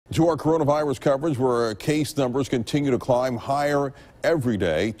To our coronavirus coverage, where case numbers continue to climb higher every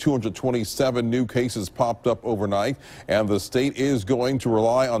day. 227 new cases popped up overnight, and the state is going to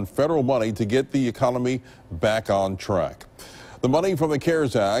rely on federal money to get the economy back on track. The money from the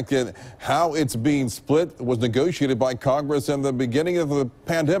CARES Act and how it's being split was negotiated by Congress in the beginning of the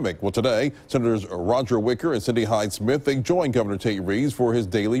pandemic. Well, today, Senators Roger Wicker and Cindy Hyde-Smith, they joined Governor Tate Reeves for his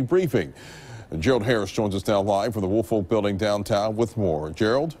daily briefing. Gerald Harris joins us now live from the Woolfolk Building downtown with more.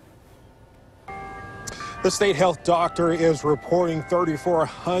 Gerald? The state health doctor is reporting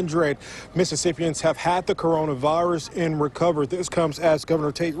 3,400 Mississippians have had the coronavirus and recovered. This comes as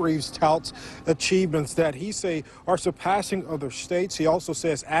Governor Tate Reeves touts achievements that he say are surpassing other states. He also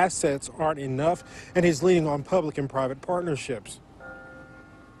says assets aren't enough, and he's leaning on public and private partnerships.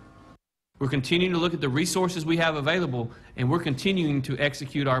 We're continuing to look at the resources we have available, and we're continuing to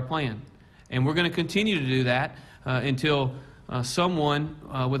execute our plan. And we're going to continue to do that until someone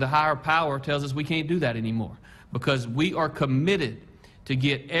with a higher power tells us we can't do that anymore, because we are committed to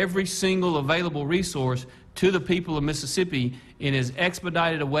get every single available resource to the people of Mississippi in as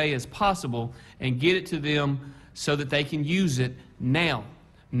expedited a way as possible and get it to them so that they can use it now,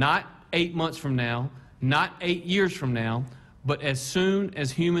 not 8 months from now, not 8 years from now, but as soon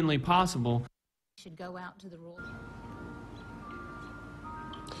as humanly possible. Should go out to the rural.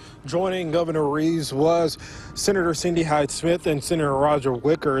 Joining Governor Reeves was Senator Cindy Hyde-Smith and Senator Roger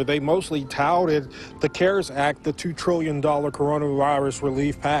Wicker. They mostly touted the CARES Act, the $2 trillion coronavirus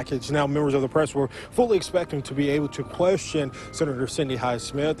relief package. Now, members of the press were fully expecting to be able to question Senator Cindy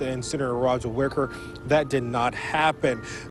Hyde-Smith and Senator Roger Wicker. That did not happen.